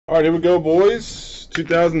All right, here we go, boys.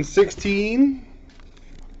 2016,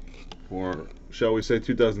 or shall we say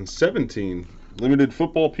 2017, Limited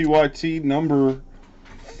Football PYT number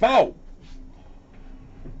 4.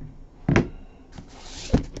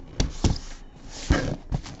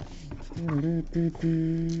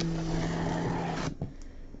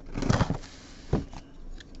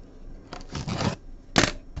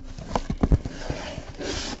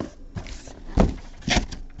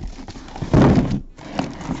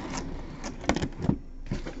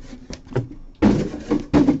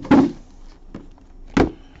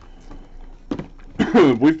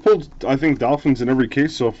 We've pulled, I think, Dolphins in every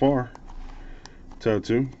case so far.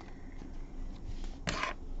 Tattoo.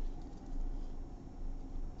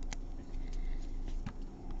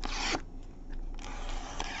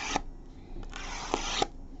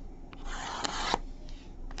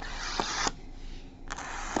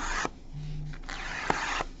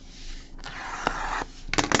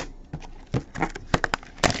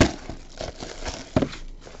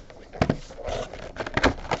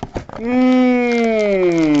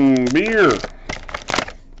 Beer.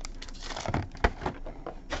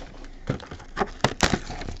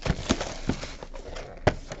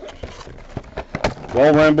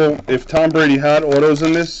 Well, Ramble, if Tom Brady had autos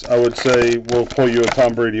in this, I would say we'll pull you a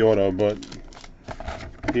Tom Brady auto, but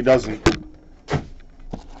he doesn't.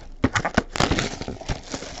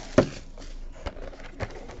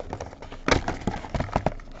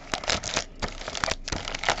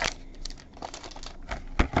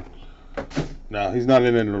 No, he's not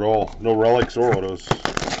in it at all. No relics or autos.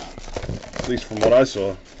 At least from what I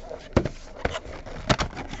saw.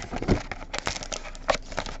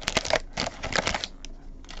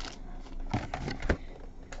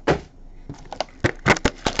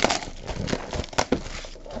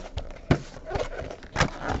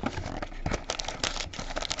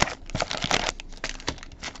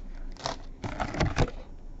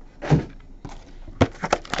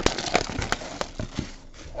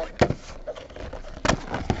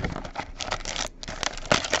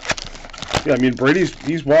 Yeah, I mean,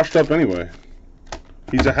 he's washed up anyway.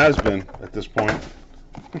 He's a has-been at this point.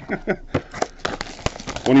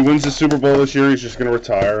 When he wins the Super Bowl this year, he's just going to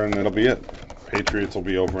retire, and that'll be it. Patriots will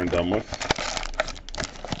be over and done with.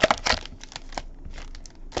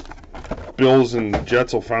 Bills and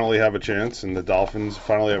Jets will finally have a chance, and the Dolphins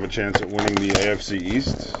finally have a chance at winning the AFC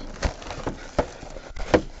East.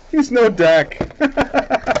 He's no Dak.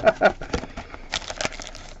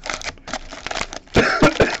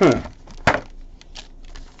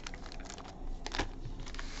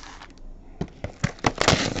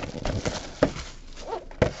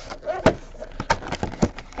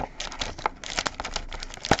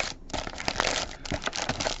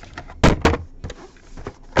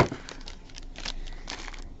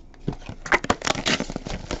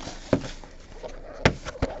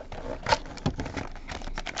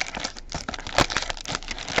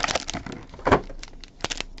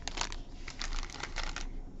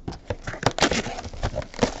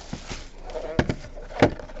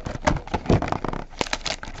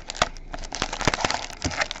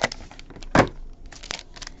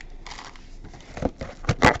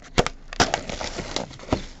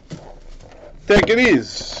 Take it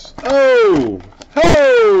easy. Oh!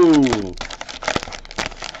 Ho!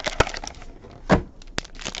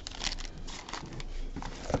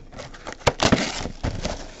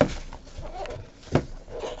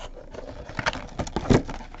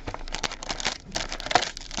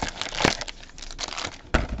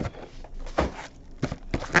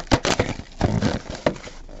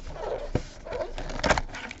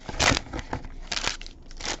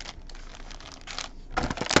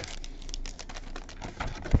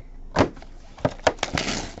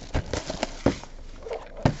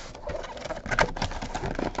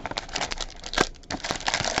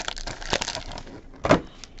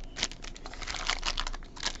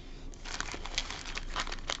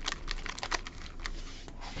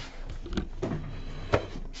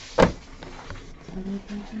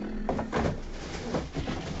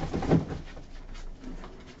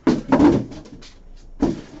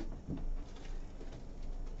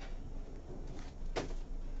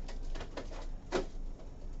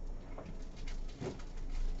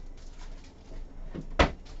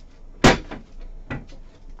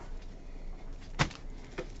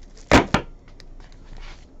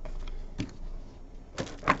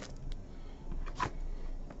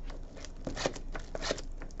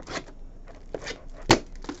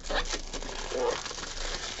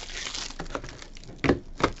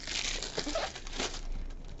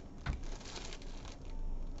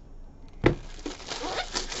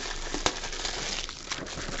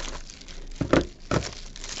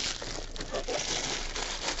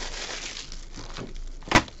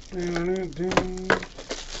 Oh,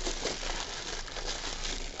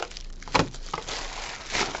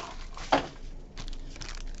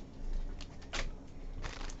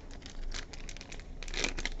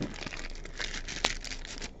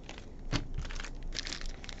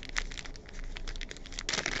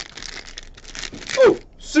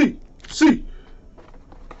 see.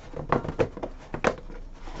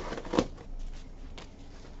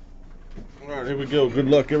 All right, here we go. Good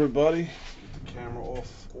luck, everybody. Camera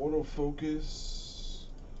off autofocus.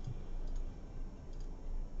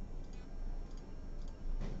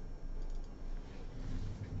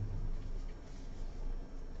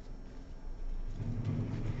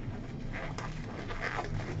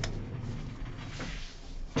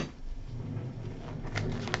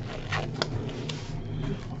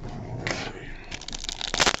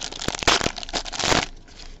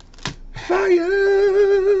 Fire!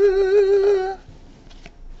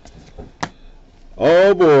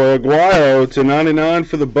 Oh boy, Aguayo /99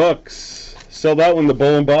 for the Bucks. Sell that one to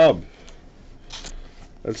Bull and Bob.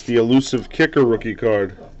 That's the elusive kicker rookie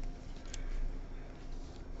card.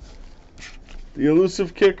 The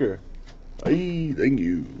elusive kicker. Ay, thank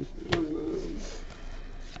you.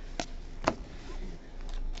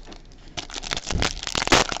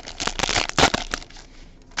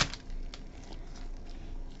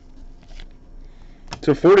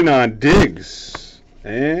 /49, Diggs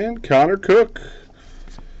and Connor Cook.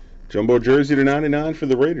 Jumbo jersey /99 for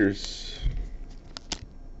the Raiders.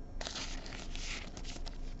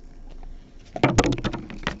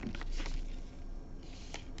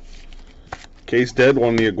 Case Dead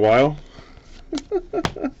won the Aguayo.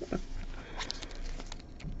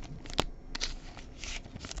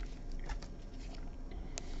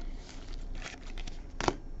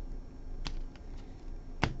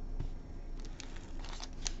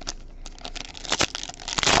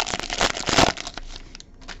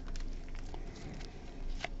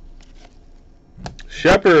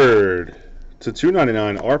 Shepard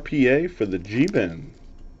 /299 RPA for the G-Ben.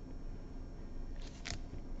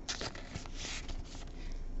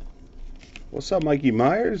 What's up, Mikey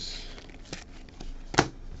Myers?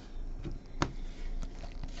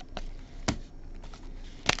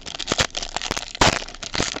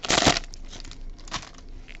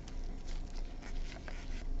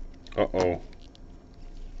 Uh-oh.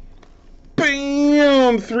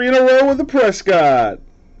 Bam! 3 in a row with the Prescott.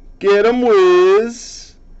 Get him, Wiz.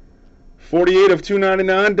 48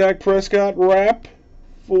 /299, Dak Prescott wrap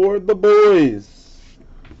for the boys.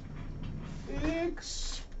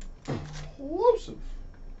 Explosive.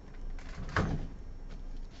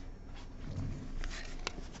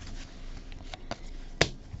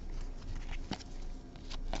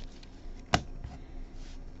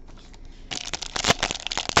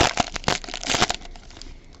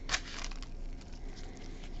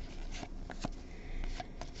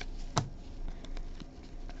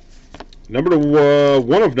 Number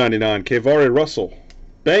 1 of 99, Kavare Russell.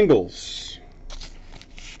 Bengals.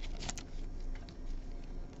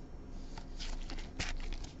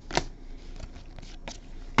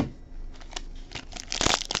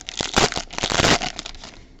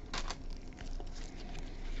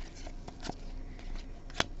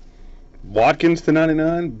 Watkins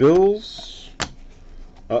 /99, Bills.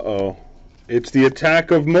 Uh-oh. It's the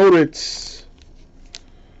attack of Moritz.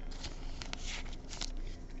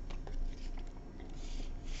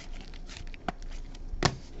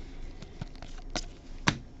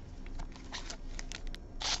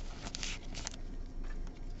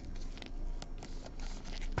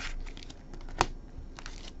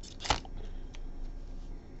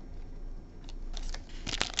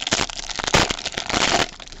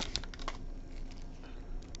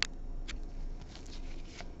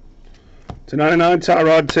 /99,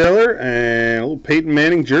 Tyrod Taylor, and a little Peyton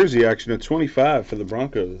Manning jersey action at 25 for the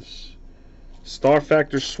Broncos. Star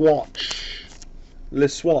Factor swatch. Le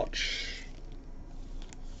swatch.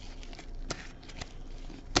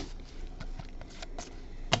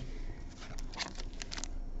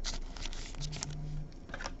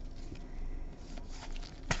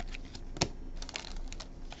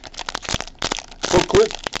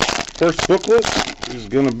 Booklet. First booklet is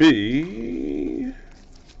going to be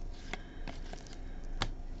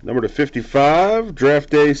number /55, draft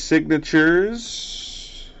day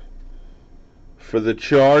signatures for the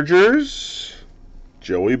Chargers.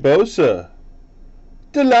 Joey Bosa.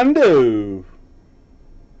 Delando.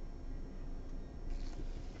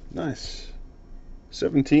 Nice.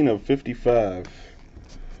 17 of 55.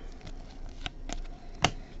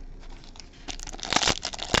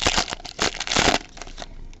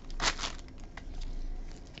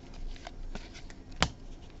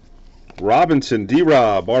 Robinson,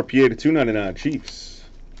 D-Rob, RPA to 299, Chiefs.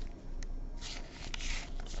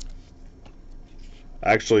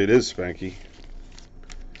 Actually, it is Spanky.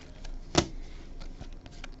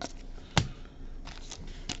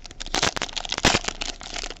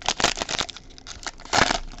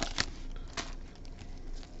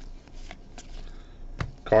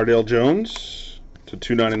 Cardale Jones to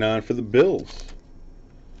 299 for the Bills.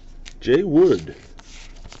 Jay Wood.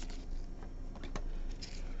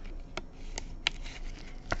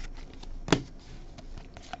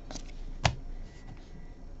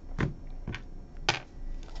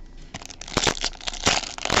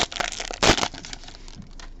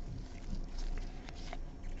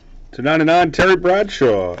 To 99, Terry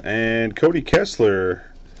Bradshaw and Cody Kessler.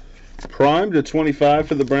 Prime to 25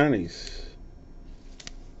 for the Brownies.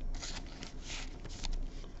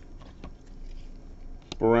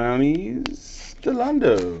 Brownies,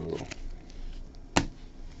 Delando.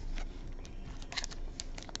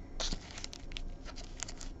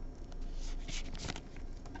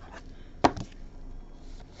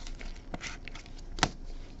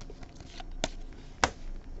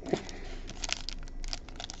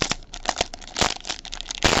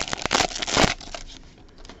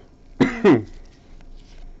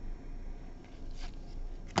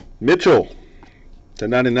 Mitchell to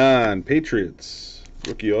 99, Patriots,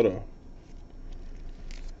 rookie auto.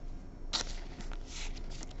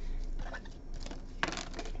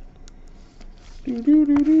 Come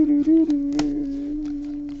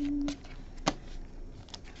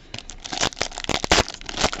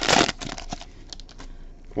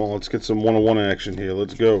on, let's get some one-on-one action here.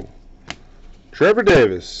 Let's go. Trevor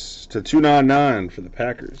Davis to 299 for the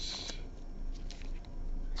Packers.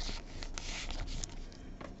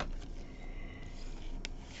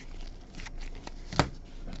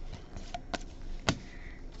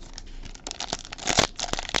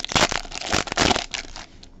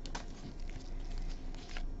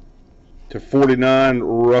 To 49,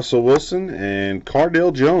 Russell Wilson and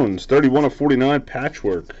Cardale Jones, 31 of 49,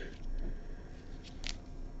 patchwork.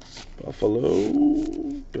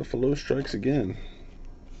 Buffalo strikes again.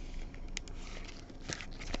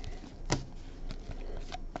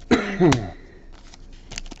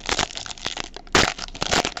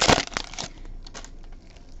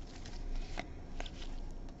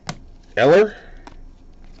 Eller,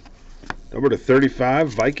 number to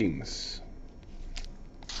 35, Vikings.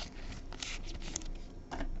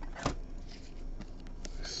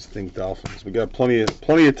 Think Dolphins. We got plenty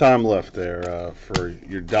of time left there for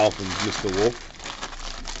your Dolphins, Mr. Wolf.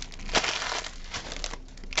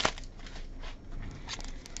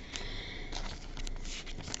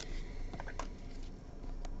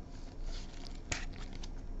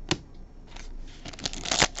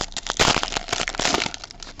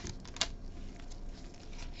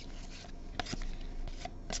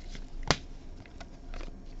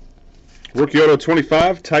 Rookie auto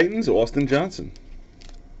 25, Titans, Austin Johnson.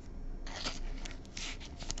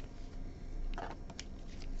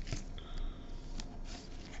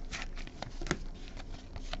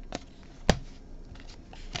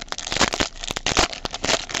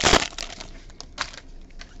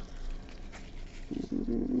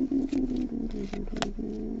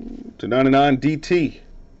 To 99, DT,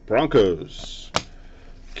 Broncos.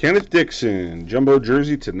 Kenneth Dixon, jumbo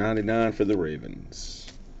jersey to 99 for the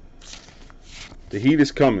Ravens. The heat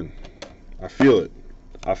is coming. I feel it.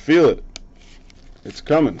 I feel it. It's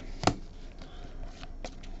coming.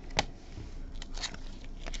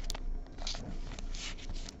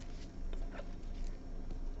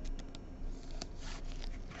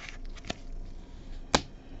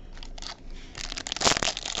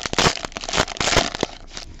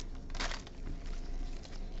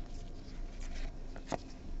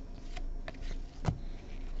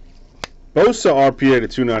 Bosa RPA to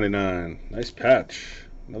 299. Nice patch.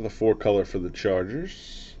 Another 4-color for the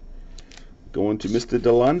Chargers. Going to Mr.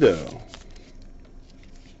 Delando.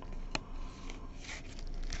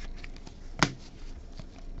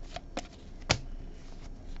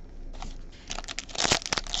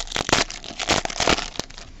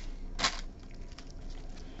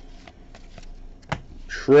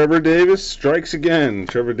 Trevor Davis strikes again.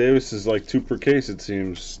 Trevor Davis is like 2 per case, it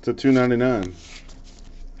seems, to 299.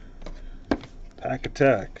 Pack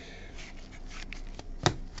attack.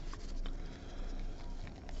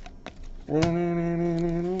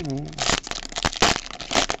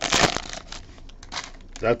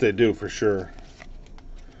 That they do for sure.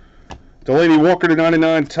 Delaney Walker to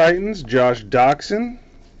 99 Titans. Josh Doxson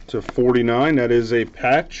to 49. That is a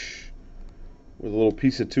patch with a little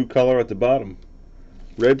piece of 2-color at the bottom.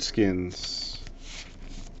 Redskins.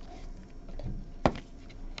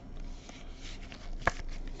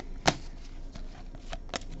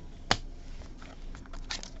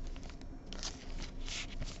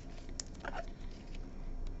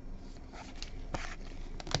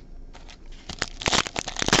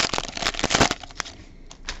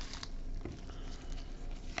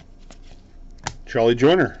 Charlie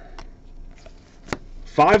Joyner.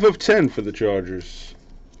 5 of 10 for the Chargers.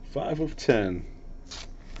 5 of 10.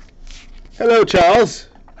 Hello, Charles.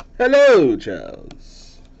 Hello,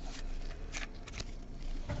 Charles.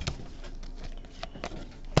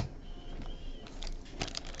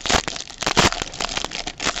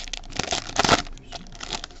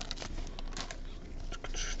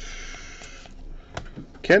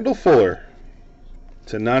 Kendall Fuller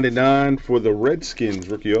 /99 for the Redskins,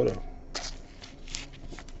 rookie auto.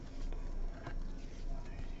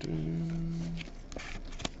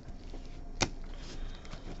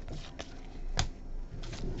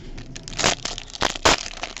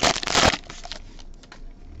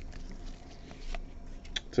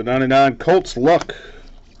 /99 Colts luck.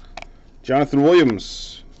 Jonathan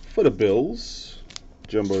Williams for the Bills,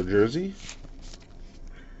 jumbo jersey.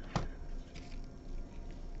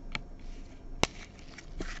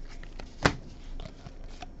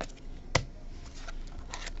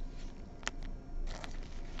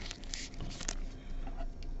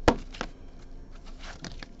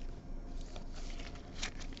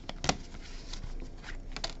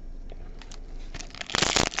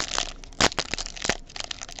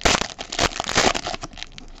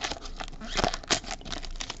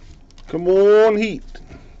 Come on, Heat.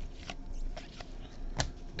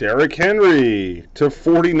 Derrick Henry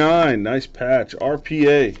 /49. Nice patch.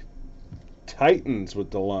 RPA. Titans with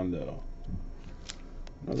Delando.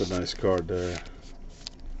 Another nice card there.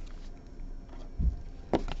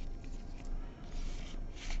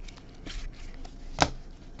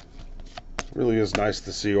 Really is nice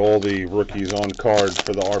to see all the rookies on card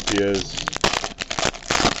for the RPAs.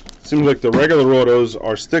 Seems like the regular autos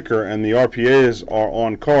are sticker and the RPAs are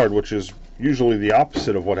on card, which is usually the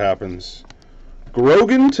opposite of what happens.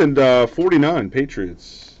 Grogan /49,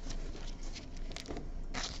 Patriots.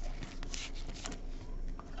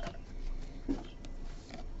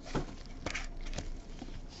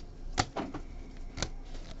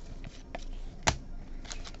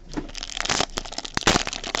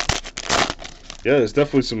 Yeah, there's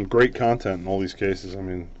definitely some great content in all these cases. I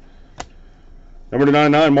mean, number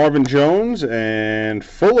 /99, Marvin Jones, and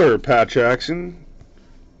Fuller patch action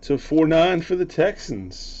 /49 for the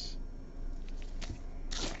Texans.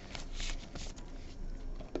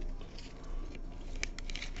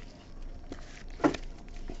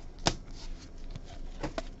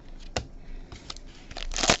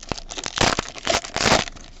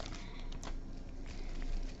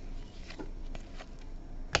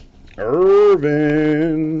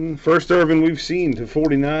 Irvin. First Irvin we've seen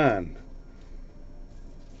 /49.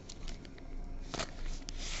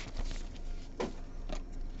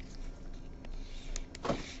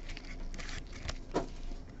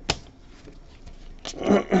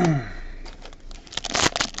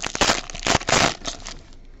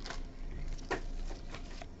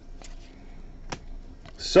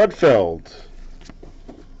 Sudfeld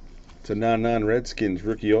 /99 Redskins,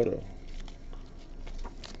 rookie auto.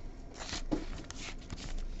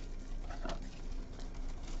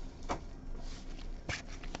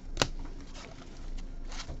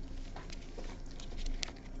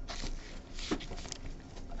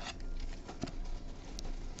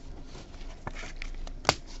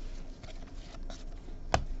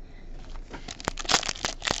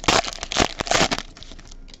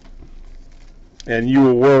 And you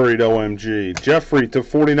were worried, OMG. Jeffrey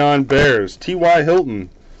 /49 Bears. T.Y. Hilton.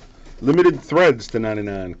 Limited threads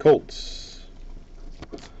 /99 Colts.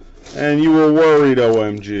 And you were worried,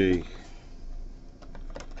 OMG.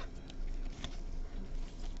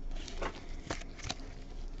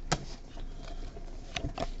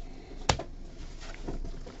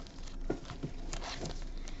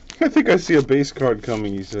 I think I see a base card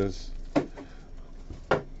coming, he says.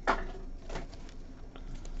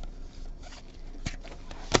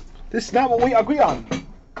 This is not what we agree on.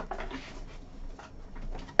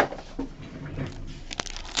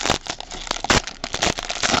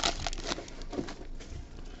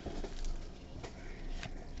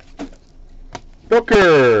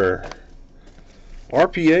 Booker.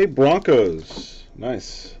 RPA Broncos.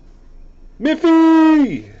 Nice.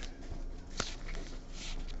 Miffy.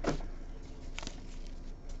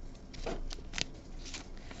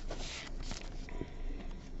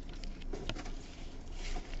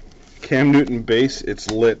 Cam Newton base,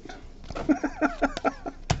 it's lit.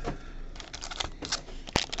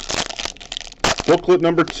 Booklet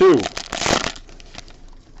number 2.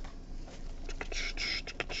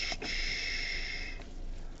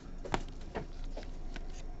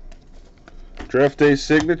 Draft day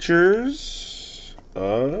signatures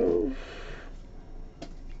of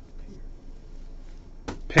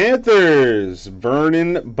Panthers,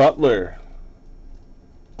 Vernon Butler.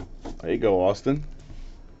 There you go, Austin.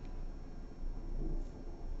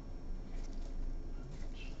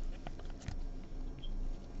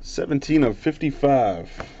 $17/55.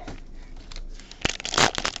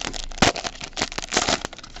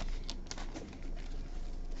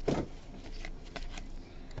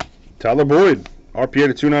 Tyler Boyd, RPA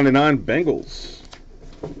to 299, Bengals.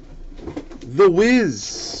 The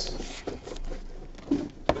Wiz.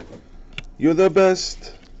 You're the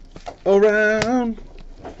best around.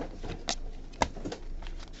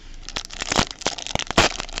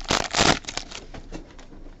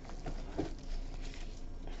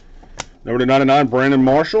 Number to 99, Brandon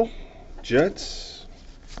Marshall, Jets.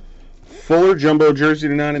 Fuller, jumbo jersey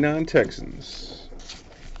to 99, Texans.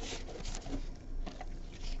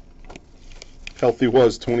 Healthy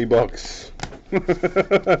was $20.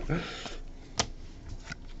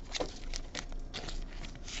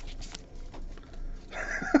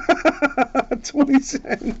 20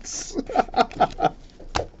 cents.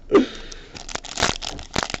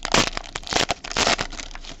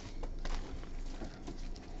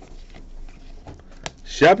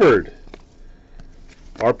 Shepard,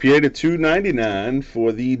 RPA to 299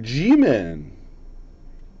 for the G-Men.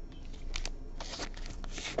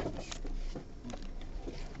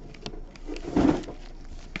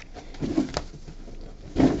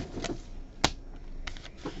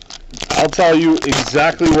 I'll tell you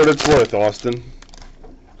exactly what it's worth, Austin.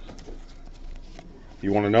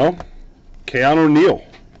 You want to know? Keanu O'Neal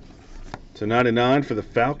to 99 for the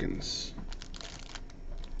Falcons.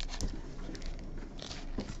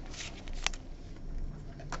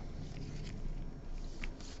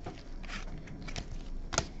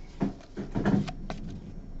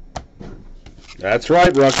 That's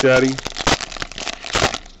right, Rock Daddy.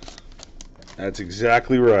 That's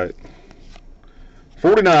exactly right.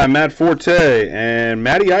 49, Matt Forte and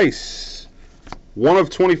Matty Ice. 1 of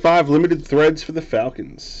 25 limited threads for the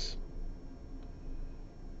Falcons.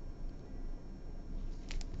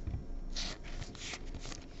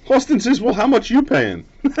 Austin says, well, how much you paying?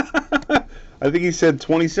 I think he said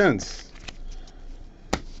 20 cents.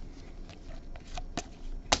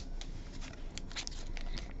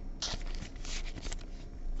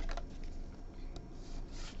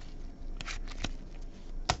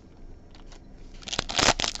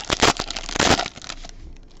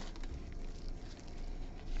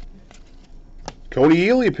 Cody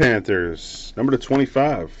Ely, Panthers, number to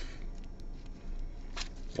 25.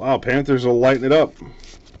 Wow, Panthers will lighten it up.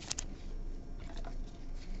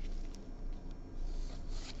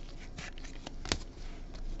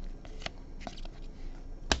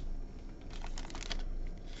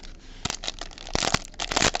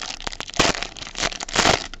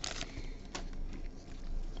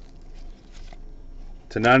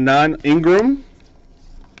 To 99, Ingram.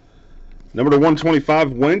 Number to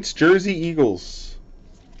 125, Wentz, Jersey Eagles.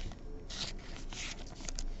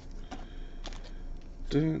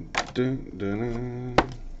 Dun, dun, dun,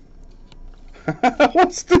 dun.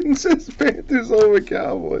 Austin says Panthers over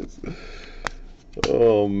Cowboys.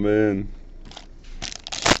 Oh, man.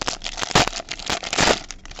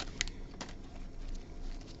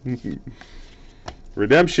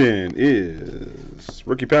 Redemption is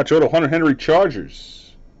rookie patch auto, Hunter Henry, Chargers.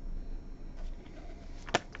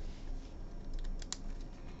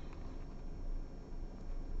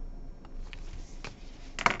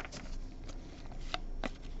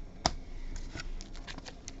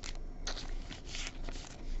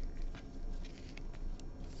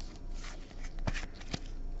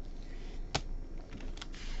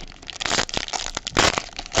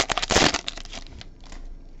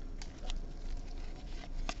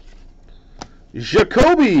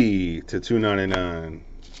 Jacoby to 299.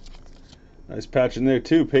 Nice patch in there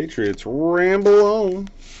too. Patriots, ramble on.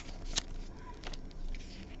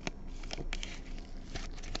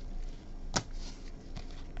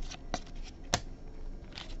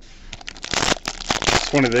 It's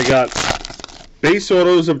funny, they got base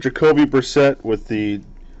autos of Jacoby Brissett with the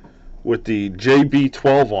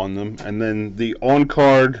JB12 on them, and then the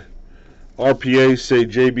on-card RPAs say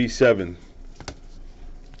JB7.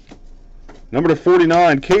 Number to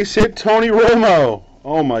 49, case hit Tony Romo.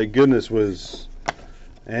 Oh my goodness, Wiz.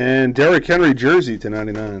 And Derrick Henry jersey to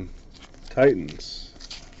 99. Titans.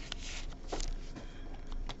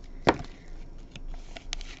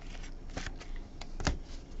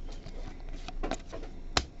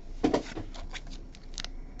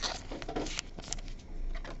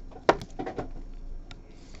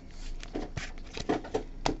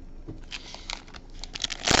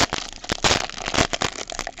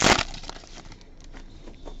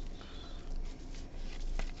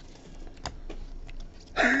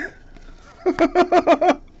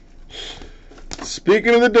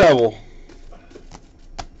 Speaking of the devil,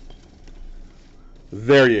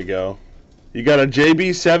 there you go. You got a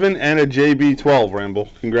JB7 and a JB12, Ramble.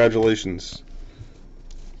 Congratulations.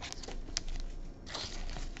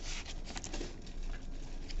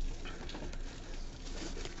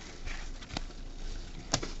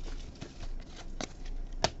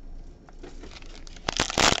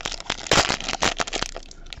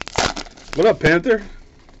 What up, Panther?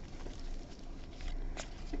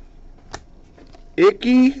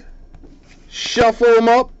 Icky. Shuffle them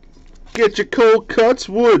up. Get your cold cuts.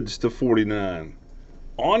 Woods to 49.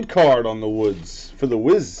 On card on the Woods for the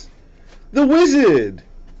Wiz. The Wizard.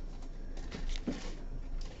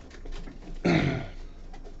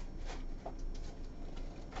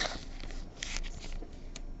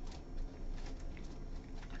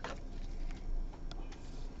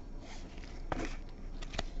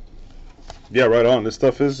 Yeah, right on. This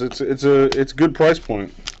stuff is it's a good price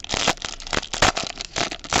point.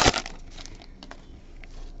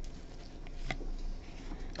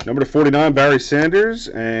 Number to 49, Barry Sanders,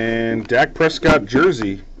 and Dak Prescott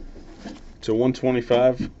jersey to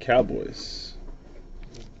 125, Cowboys.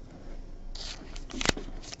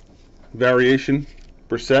 Variation,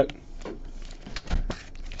 Brissett.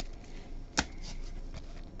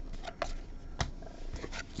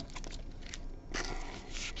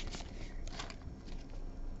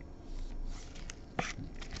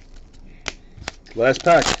 Last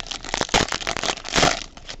pack.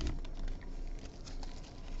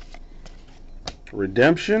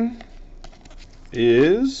 Redemption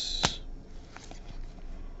is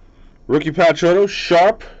rookie patch auto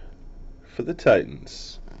Sharp for the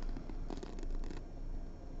Titans.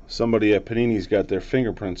 Somebody at Panini's got their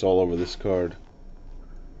fingerprints all over this card.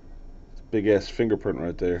 Big ass fingerprint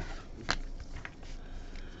right there.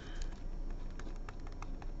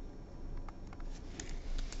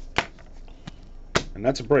 And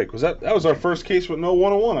that's a break. That was our first case with no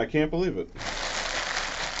 101. I can't believe it.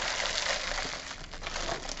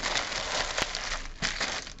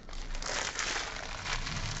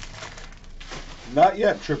 Not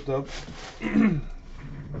yet, Tripped Up.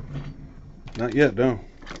 Not yet, no.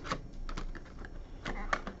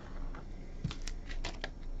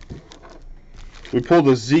 We pulled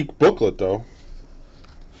a Zeke booklet, though.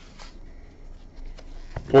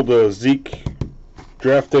 Pulled a Zeke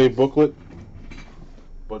draft day booklet,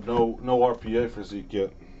 but no RPA for Zeke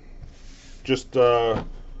yet. Just,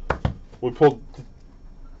 we pulled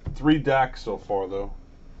 3 DACs so far, though.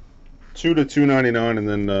 2 to 299, and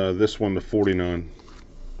then this one to 49.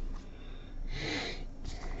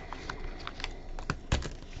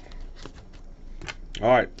 All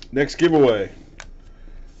right, next giveaway.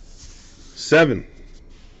 7.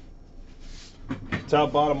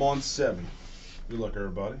 Top bottom on 7. Good luck,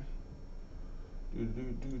 everybody.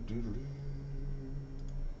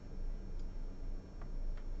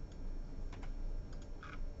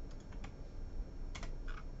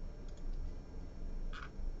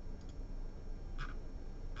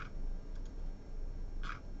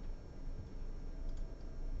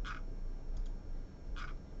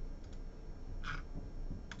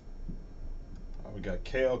 We got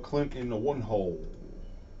KL Clint in the 1 hole.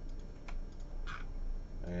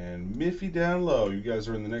 And Miffy down low. You guys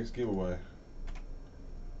are in the next giveaway.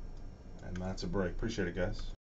 And that's a break. Appreciate it, guys.